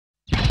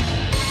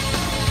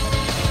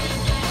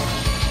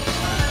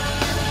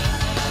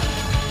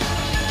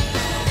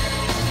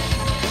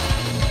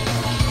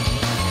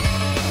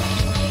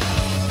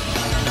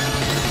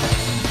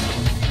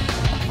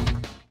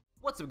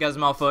What's up guys,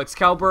 I'm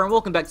Alphaexgames, and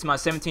welcome back to my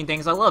 17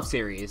 Things I Love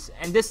series,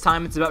 and this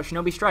time it's about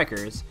Shinobi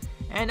Strikers,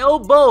 and oh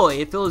boy,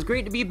 it feels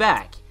great to be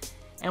back.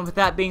 And with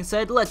that being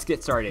said, let's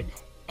get started.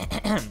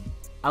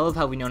 I love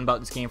how we've known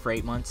about this game for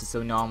 8 months and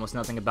still know almost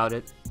nothing about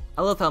it.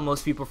 I love how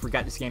most people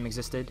forgot this game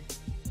existed.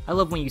 I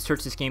love when you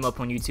search this game up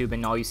on YouTube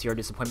and all you see are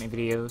disappointment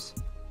videos.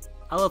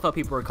 I love how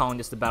people are calling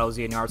this the Battle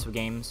Z of Naruto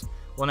games.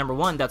 Well, number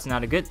one, that's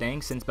not a good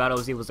thing, since Battle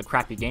Z was a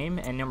crappy game,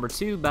 and number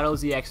two, Battle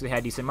Z actually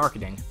had decent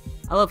marketing.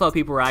 I love how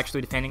people are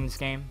actually defending this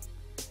game.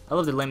 I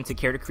love the limited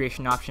character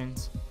creation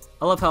options.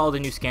 I love how all the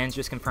new skins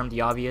just confirmed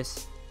the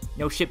obvious.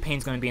 No shit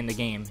pain's gonna be in the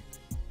game.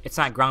 It's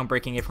not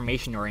groundbreaking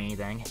information or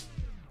anything.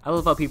 I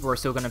love how people are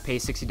still gonna pay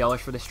 $60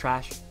 for this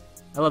trash.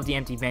 I love the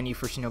empty venue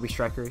for Shinobi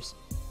Strikers.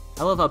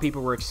 I love how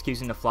people were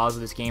excusing the flaws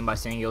of this game by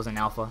saying it was an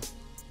alpha.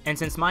 And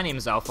since my name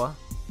is Alpha,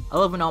 I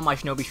love when all my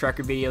Shinobi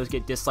Striker videos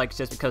get dislikes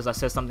just because I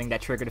said something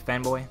that triggered a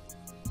fanboy.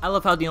 I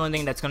love how the only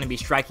thing that's going to be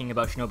striking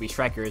about Shinobi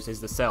Strikers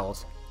is the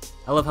cells.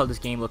 I love how this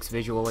game looks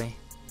visually.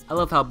 I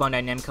love how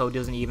Bandai Namco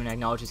doesn't even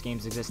acknowledge this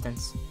game's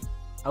existence.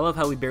 I love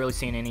how we barely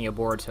seen any of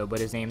Boruto, but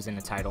his name's in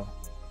the title.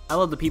 I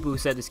love the people who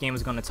said this game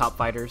was going to top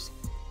fighters.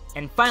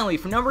 And finally,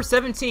 for number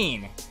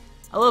 17!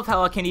 I love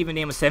how I can't even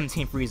name a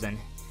 17th reason.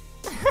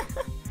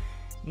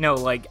 No,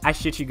 like, I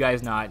shit you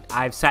guys not.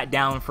 I've sat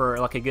down for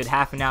like a good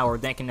half an hour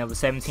thinking of a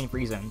 17th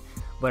reason,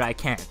 but I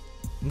can't.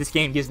 This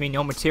game gives me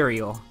no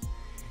material.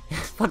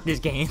 Fuck this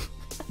game.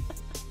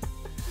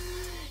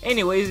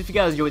 Anyways, if you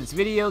guys enjoyed this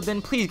video,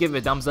 then please give it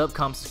a thumbs up,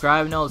 comment,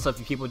 subscribe, and all the stuff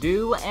you people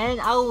do,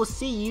 and I will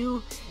see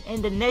you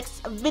in the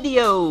next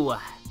video.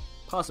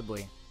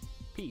 Possibly.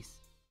 Peace.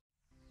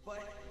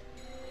 But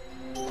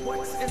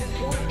what's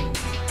important?